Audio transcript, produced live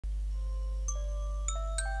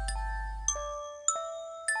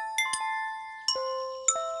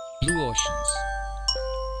oceans.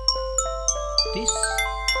 This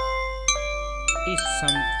is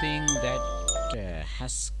something that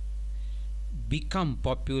has become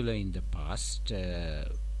popular in the past,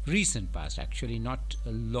 recent past actually, not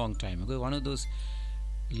a long time ago. One of those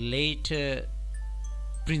later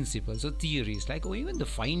principles or theories, like, or even the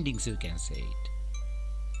findings, you can say it.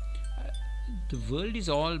 The world is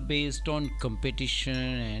all based on competition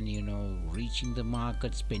and, reaching the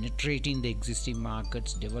markets, penetrating the existing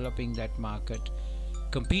markets, developing that market,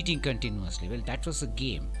 competing continuously. Well, that was a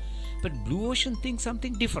game. But Blue Ocean thinks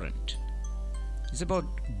something different. It's about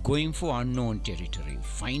going for unknown territory,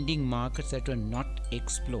 finding markets that were not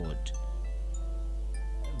explored.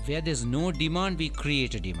 Where there's no demand, we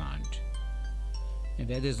create a demand. And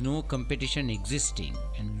where there's no competition existing,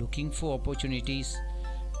 and looking for opportunities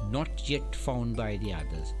not yet found by the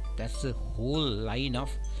others. That's the whole line of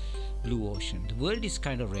Blue Ocean. The world is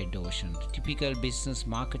kind of red ocean. Typical business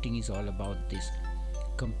marketing is all about this: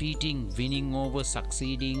 competing, winning over,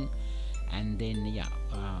 succeeding, and then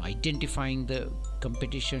identifying the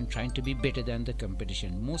competition, trying to be better than the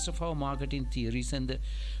competition. Most of our marketing theories and the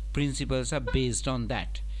principles are based on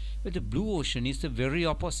that. But the Blue Ocean is the very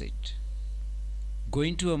opposite.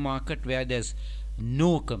 Going to a market where there's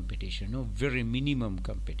no competition, no very minimum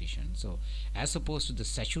competition. So as opposed to the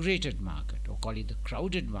saturated market, or call it the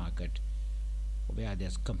crowded market, where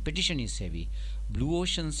there's competition is heavy, Blue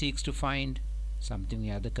Ocean seeks to find something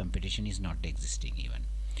where the competition is not existing even.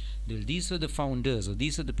 These were the founders, or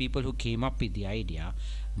these are the people who came up with the idea.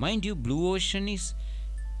 Mind you, Blue Ocean is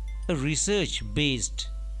a research based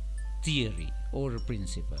theory or a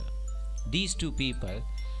principle. These two people,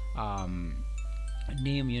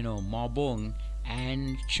 name Mabong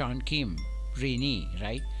and Chan Kim Rainey,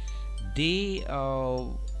 right? They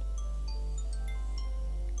were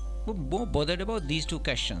more bothered about these two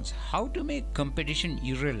questions: how to make competition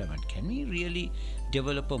irrelevant. Can we really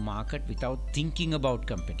develop a market without thinking about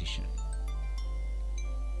competition?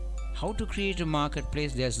 How to create a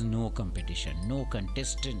marketplace there's no competition, no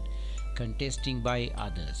contestant contesting by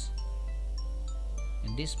others.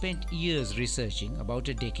 And they spent years researching, about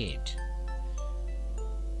a decade,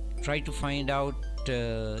 try to find out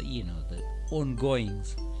the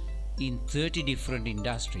ongoings in 30 different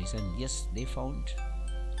industries. And yes, they found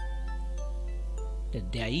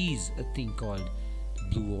that there is a thing called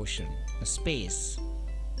Blue Ocean. A space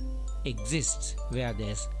exists where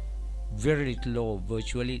there's very little or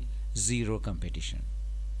virtually zero competition.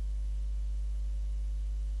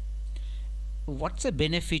 What's the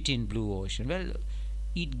benefit in Blue Ocean? Well,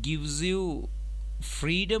 it gives you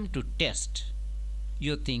freedom to test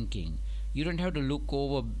your thinking. You don't have to look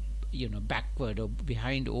over, backward or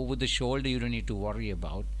behind, over the shoulder. You don't need to worry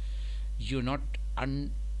about. You're not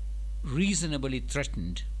unreasonably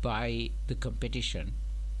threatened by the competition,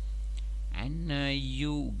 and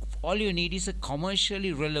all you need is a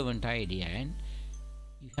commercially relevant idea, and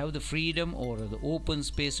you have the freedom or the open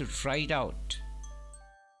space to try it out.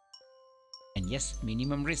 And yes,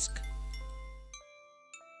 minimum risk.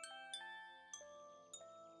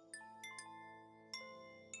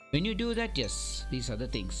 When you do that, yes, these are the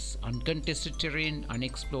things: uncontested terrain,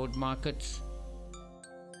 unexplored markets,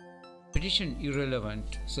 competition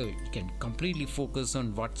irrelevant, so you can completely focus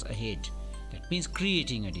on what's ahead. That means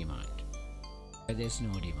creating a demand where there's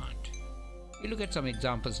no demand. We'll look at some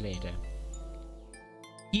examples later.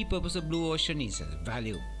 Key purpose of Blue Ocean is as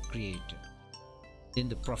value creator. Then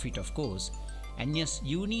the profit, of course. And yes,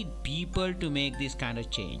 you need people to make this kind of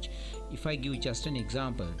change. If I give just an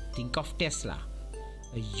example, think of Tesla.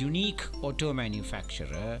 A unique auto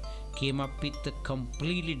manufacturer came up with a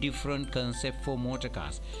completely different concept for motor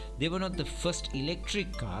cars. They were not the first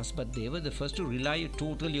electric cars, but they were the first to rely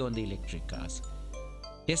totally on the electric cars.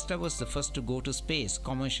 Tesla was the first to go to space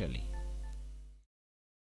commercially.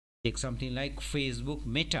 Take something like Facebook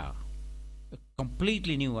Meta, a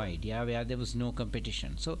completely new idea where there was no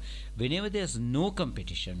competition. So whenever there's no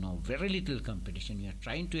competition or very little competition, you are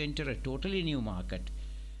trying to enter a totally new market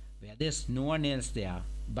where there's no one else there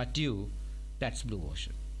but you. That's Blue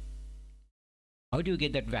Ocean. How do you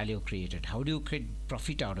get that value created? How do you create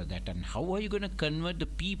profit out of that? And how are you going to convert the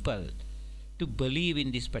people to believe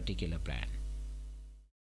in this particular plan?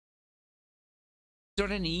 It's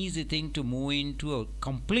not an easy thing to move into a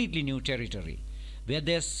completely new territory where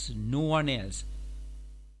there's no one else.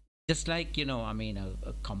 Just like,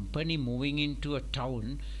 a company moving into a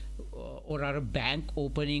town, or a bank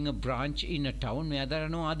opening a branch in a town where there are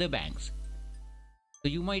no other banks. So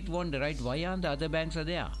you might wonder, right, why aren't the other banks are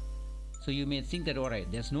there? So you may think that, all right,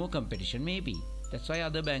 there's no competition, maybe. That's why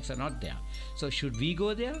other banks are not there. So should we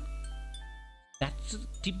go there? That's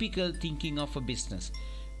typical thinking of a business.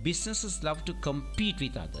 Businesses love to compete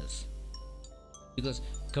with others because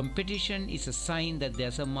competition is a sign that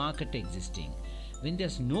there's a market existing. When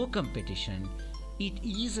there's no competition, it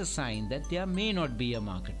is a sign that there may not be a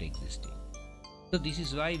market existing. So this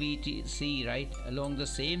is why we see right along the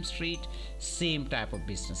same street, same type of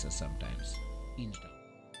businesses sometimes in town.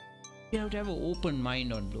 You have to have an open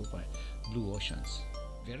mind on blue oceans.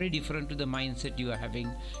 Very different to the mindset you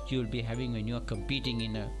will be having when you are competing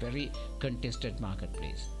in a very contested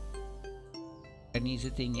marketplace. An easy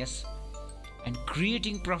thing, yes. And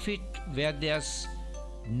creating profit where there's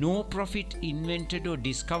no profit invented or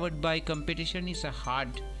discovered by competition is a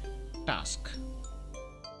hard task.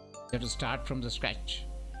 You have to start from the scratch.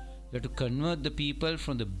 You have to convert the people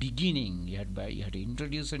from the beginning. You have to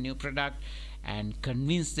introduce a new product and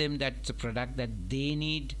convince them that it's a product that they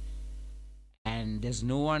need, and there's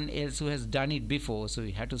no one else who has done it before, so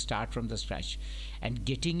you have to start from the scratch. And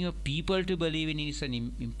getting your people to believe in it is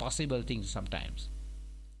an impossible thing sometimes.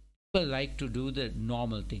 People like to do the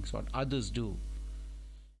normal things, what others do.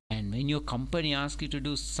 And when your company asks you to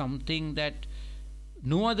do something that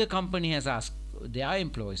no other company has asked their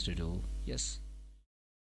employees to do, yes,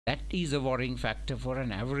 that is a worrying factor for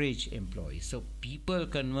an average employee. So people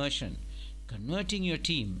converting your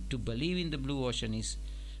team to believe in the blue ocean is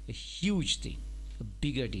a huge thing, a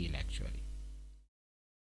bigger deal actually.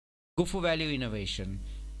 Go for value innovation.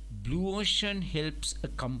 Blue ocean helps a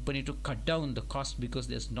company to cut down the cost because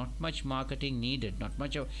there's not much marketing needed, not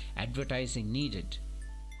much of advertising needed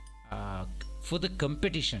for the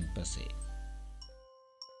competition per se.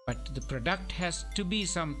 But the product has to be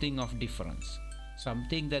something of difference,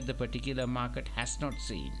 something that the particular market has not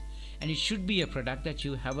seen. And it should be a product that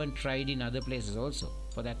you haven't tried in other places also,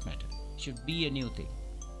 for that matter. It should be a new thing.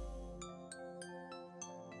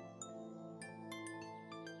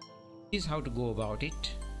 This is how to go about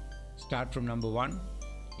it. Start from number 1.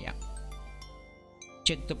 Yeah.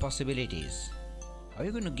 Check the possibilities. How are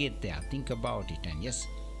you going to get there? Think about it, and yes,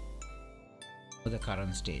 the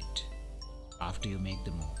current state after you make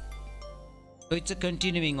the move. So it's a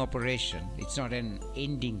continuing operation. It's not an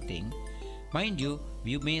ending thing. Mind you,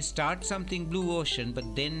 you may start something blue ocean,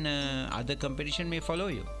 but then other competition may follow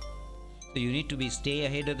you. So you need to stay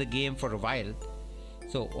ahead of the game for a while.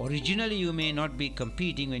 So originally you may not be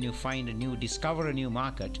competing when you discover a new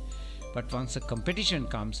market, but once a competition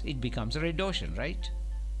comes, it becomes a red ocean, right?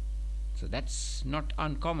 So that's not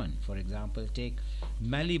uncommon. For example, take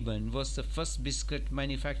Malibon was the first biscuit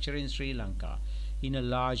manufacturer in Sri Lanka in a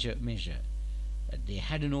larger measure. They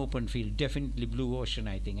had an open field, definitely blue ocean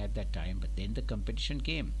I think at that time, but then the competition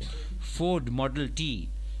came. Ford Model T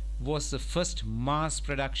was the first mass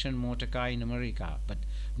production motor car in America, but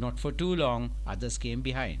not for too long, others came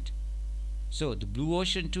behind. So the blue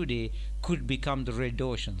ocean today could become the red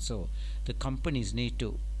ocean. So the companies need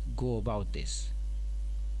to go about this,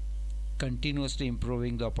 continuously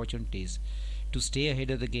improving the opportunities to stay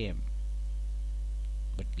ahead of the game.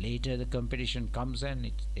 But later the competition comes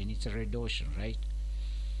and it's a red ocean, right?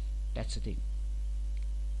 That's the thing.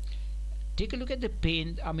 Take a look at the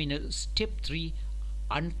pain. Step 3,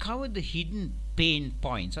 uncover the hidden pain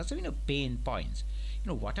points. What's pain points?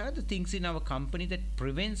 What are the things in our company that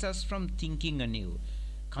prevents us from thinking anew,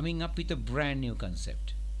 coming up with a brand new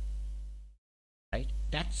concept, right?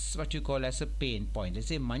 That's what you call as a pain point. Let's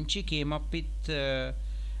say Munchie came up with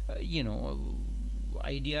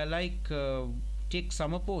idea like take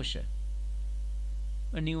summer Porsche,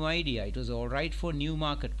 a new idea. It was all right for new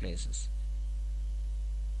marketplaces.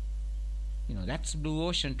 That's blue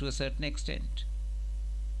ocean to a certain extent.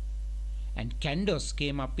 And Candos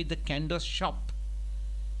came up with the Candos shop.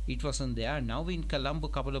 It wasn't there. Now in Colombo,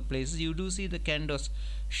 couple of places, you do see the Candos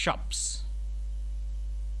shops.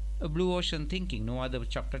 A blue ocean thinking. No other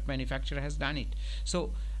chocolate manufacturer has done it.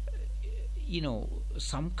 So,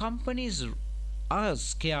 some companies are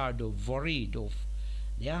scared or worried of,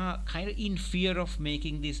 they are kind of in fear of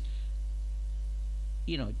making these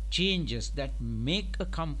changes that make a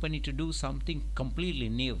company to do something completely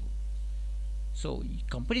new. So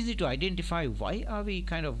companies need to identify why are we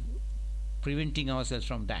kind of preventing ourselves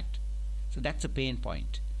from that. So that's a pain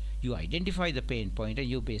point. You identify the pain point and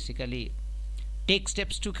you basically take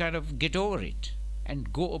steps to kind of get over it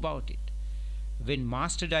and go about it. When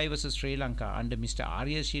Master Divers of Sri Lanka under Mr.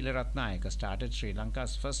 Arya Sheela Ratnayaka started Sri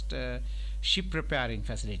Lanka's first ship repairing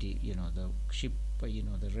facility, the ship,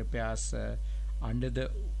 the repairs under the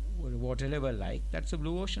water level, like that's a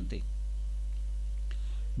blue ocean thing.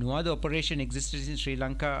 No other operation existed in Sri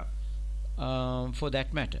Lanka for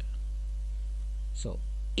that matter. So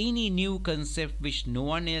any new concept which no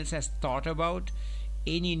one else has thought about,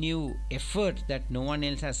 any new effort that no one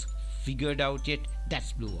else has figured out yet,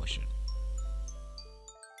 That's blue ocean.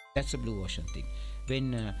 That's a blue ocean thing.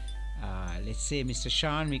 When let's say Mr.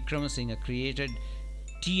 Shan Wickramasinghe created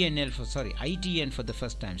ITN for the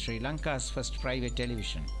first time, Sri Lanka's first private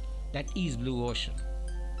television. That is blue ocean.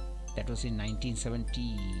 That was in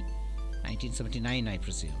 1979, I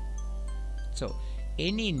presume. So,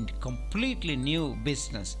 any completely new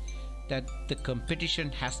business that the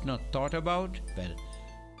competition has not thought about, well,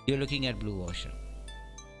 you're looking at blue ocean.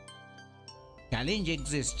 Challenge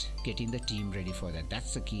exists, getting the team ready for that.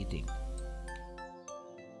 That's the key thing.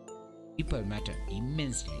 People matter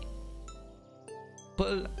immensely.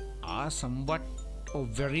 People are somewhat or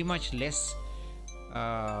very much less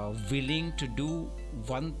willing to do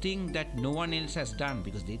one thing that no one else has done,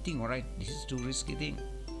 because they think, all right, this is too risky thing,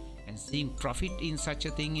 and seeing profit in such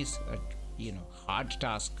a thing is a hard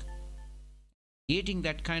task. Creating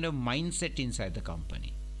that kind of mindset inside the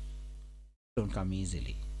company don't come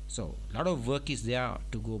easily. So a lot of work is there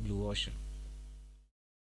to go blue ocean.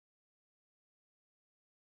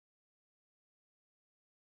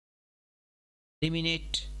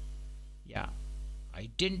 Eliminate,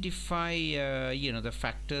 identify the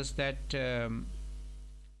factors that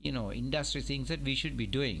industry thinks that we should be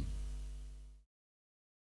doing.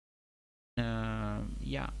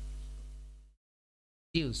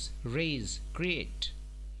 Reduce, raise, create.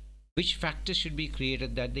 Which factors should be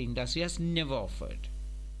created that the industry has never offered?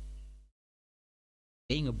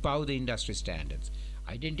 Staying above the industry standards,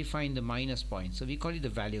 identifying the minus points. So we call it the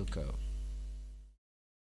value curve.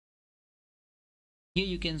 Here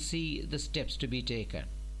you can see the steps to be taken.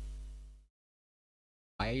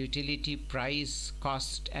 Buyer utility, price,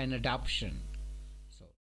 cost, and adoption. So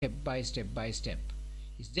step by step.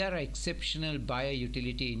 Is there an exceptional buyer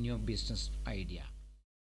utility in your business idea?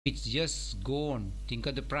 It's just go on, think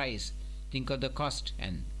of the price, think of the cost,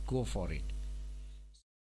 and go for it.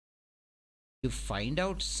 You find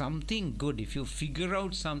out something good, if you figure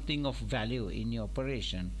out something of value in your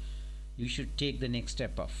operation, you should take the next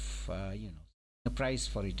step of a price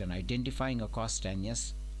for it and identifying a cost, and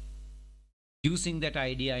yes, using that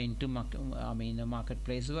idea into a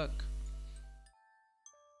marketplace work.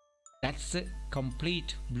 That's a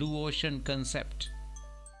complete blue ocean concept.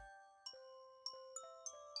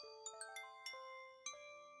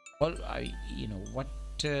 Well, what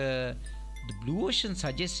the blue ocean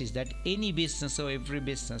suggests is that any business or every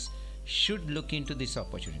business should look into this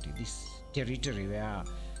opportunity, this territory where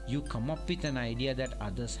you come up with an idea that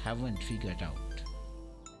others haven't figured out,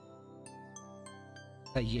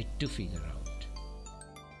 are yet to figure out.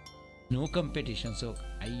 No competition, so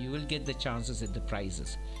you will get the chances at the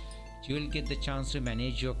prices. You will get the chance to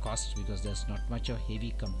manage your costs because there's not much of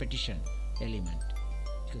heavy competition element,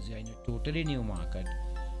 because you're in a totally new market,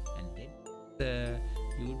 and then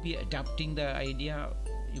you will be adapting the idea.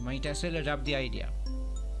 You might as well adapt the idea.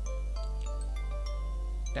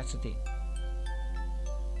 That's the thing.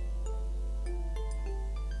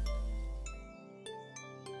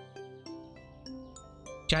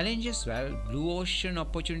 Challenges, well, blue ocean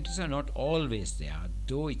opportunities are not always there,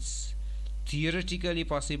 though it's theoretically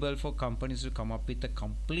possible for companies to come up with a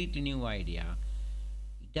completely new idea.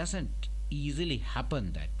 It doesn't easily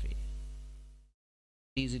happen that way.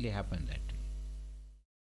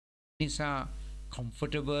 Companies are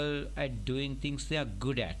comfortable at doing things they are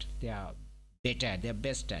good at, they are better at, they are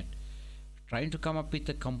best at. Trying to come up with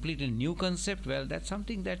a completely new concept, well, that's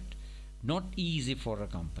something that not easy for a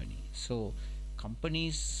company. So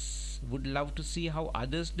companies would love to see how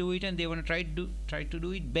others do it, and they want to try to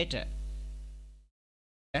do it better.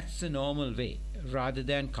 That's the normal way, rather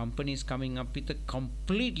than companies coming up with a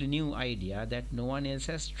completely new idea that no one else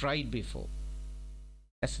has tried before.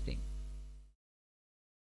 That's the thing.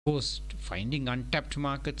 Of course, finding untapped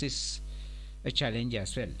markets is a challenge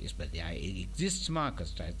as well. But there exists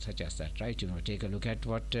markets such as that, right? Take a look at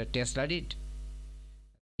what Tesla did.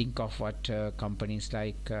 Think of what companies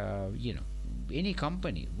like, any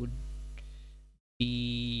company would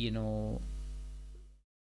be,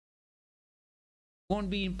 won't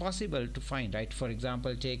be impossible to find, right? For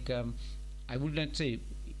example, take, I would say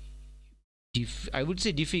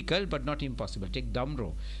difficult, but not impossible. Take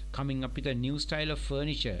Damro coming up with a new style of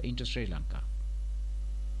furniture into Sri Lanka.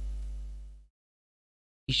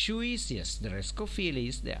 Issue is, yes, the risk of failure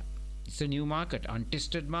is there. It's a new market,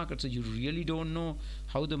 untested market, so you really don't know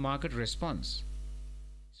how the market responds.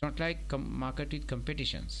 It's not like market with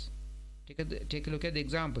competitions. Take a look at the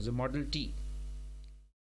examples. The Model T.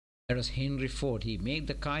 That was Henry Ford. He made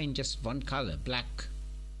the car in just one color, black.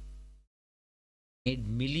 Made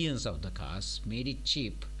millions of the cars, made it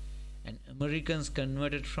cheap, and Americans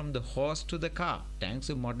converted from the horse to the car thanks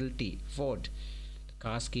to Model T. Ford. The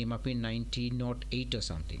Cars came up in 1908 or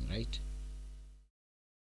something, right?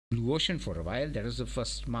 Blue Ocean for a while, that was the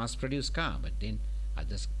first mass-produced car, but then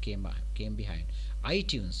others came behind.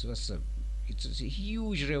 iTunes was a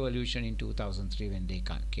huge revolution in 2003 when they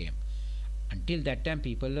came. Until that time,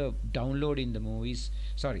 people were downloading the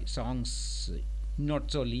songs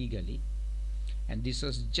not so legally. And this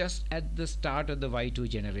was just at the start of the Y2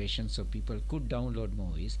 generation, so people could download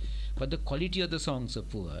movies, but the quality of the songs are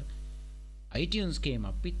poor. iTunes came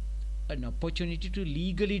up with an opportunity to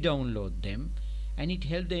legally download them, and it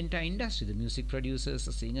helped the entire industry, the music producers,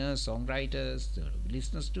 the singers, songwriters, the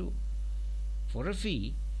listeners too, for a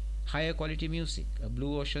fee, higher quality music, a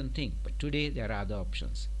blue ocean thing. But today there are other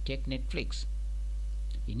options. Take Netflix.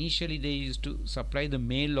 Initially they used to supply the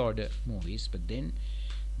mail order movies, but then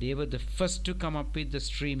they were the first to come up with the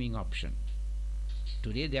streaming option.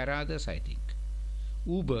 Today there are others, I think.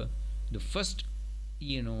 Uber, the first,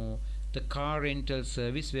 the car rental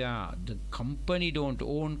service where the company don't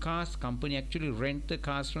own cars, company actually rent the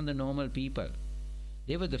cars from the normal people.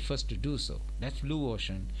 They were the first to do so. That's blue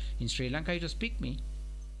ocean. In Sri Lanka it was pygmy.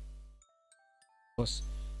 Because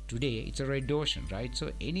today it's a red ocean, right?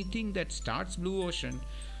 So anything that starts blue ocean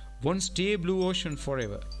won't stay blue ocean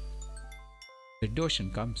forever. Red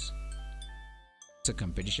ocean comes. So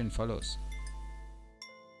competition follows.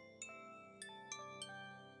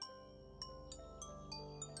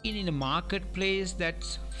 In a marketplace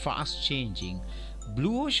that's fast changing,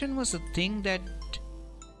 blue ocean was a thing that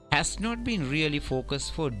has not been really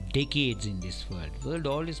focused for decades in this world. World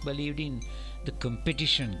always believed in the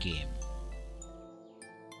competition game.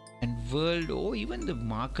 And world, even the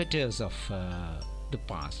marketers of the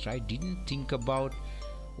past, right, didn't think about,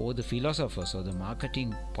 or the philosophers or the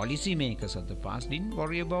marketing policy makers of the past didn't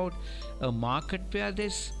worry about a market where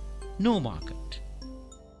there's no market.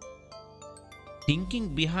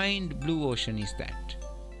 Thinking behind blue ocean is that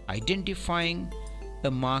identifying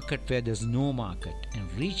a market where there's no market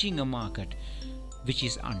and reaching a market which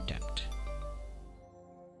is untapped.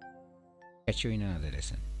 Catch you in another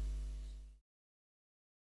lesson.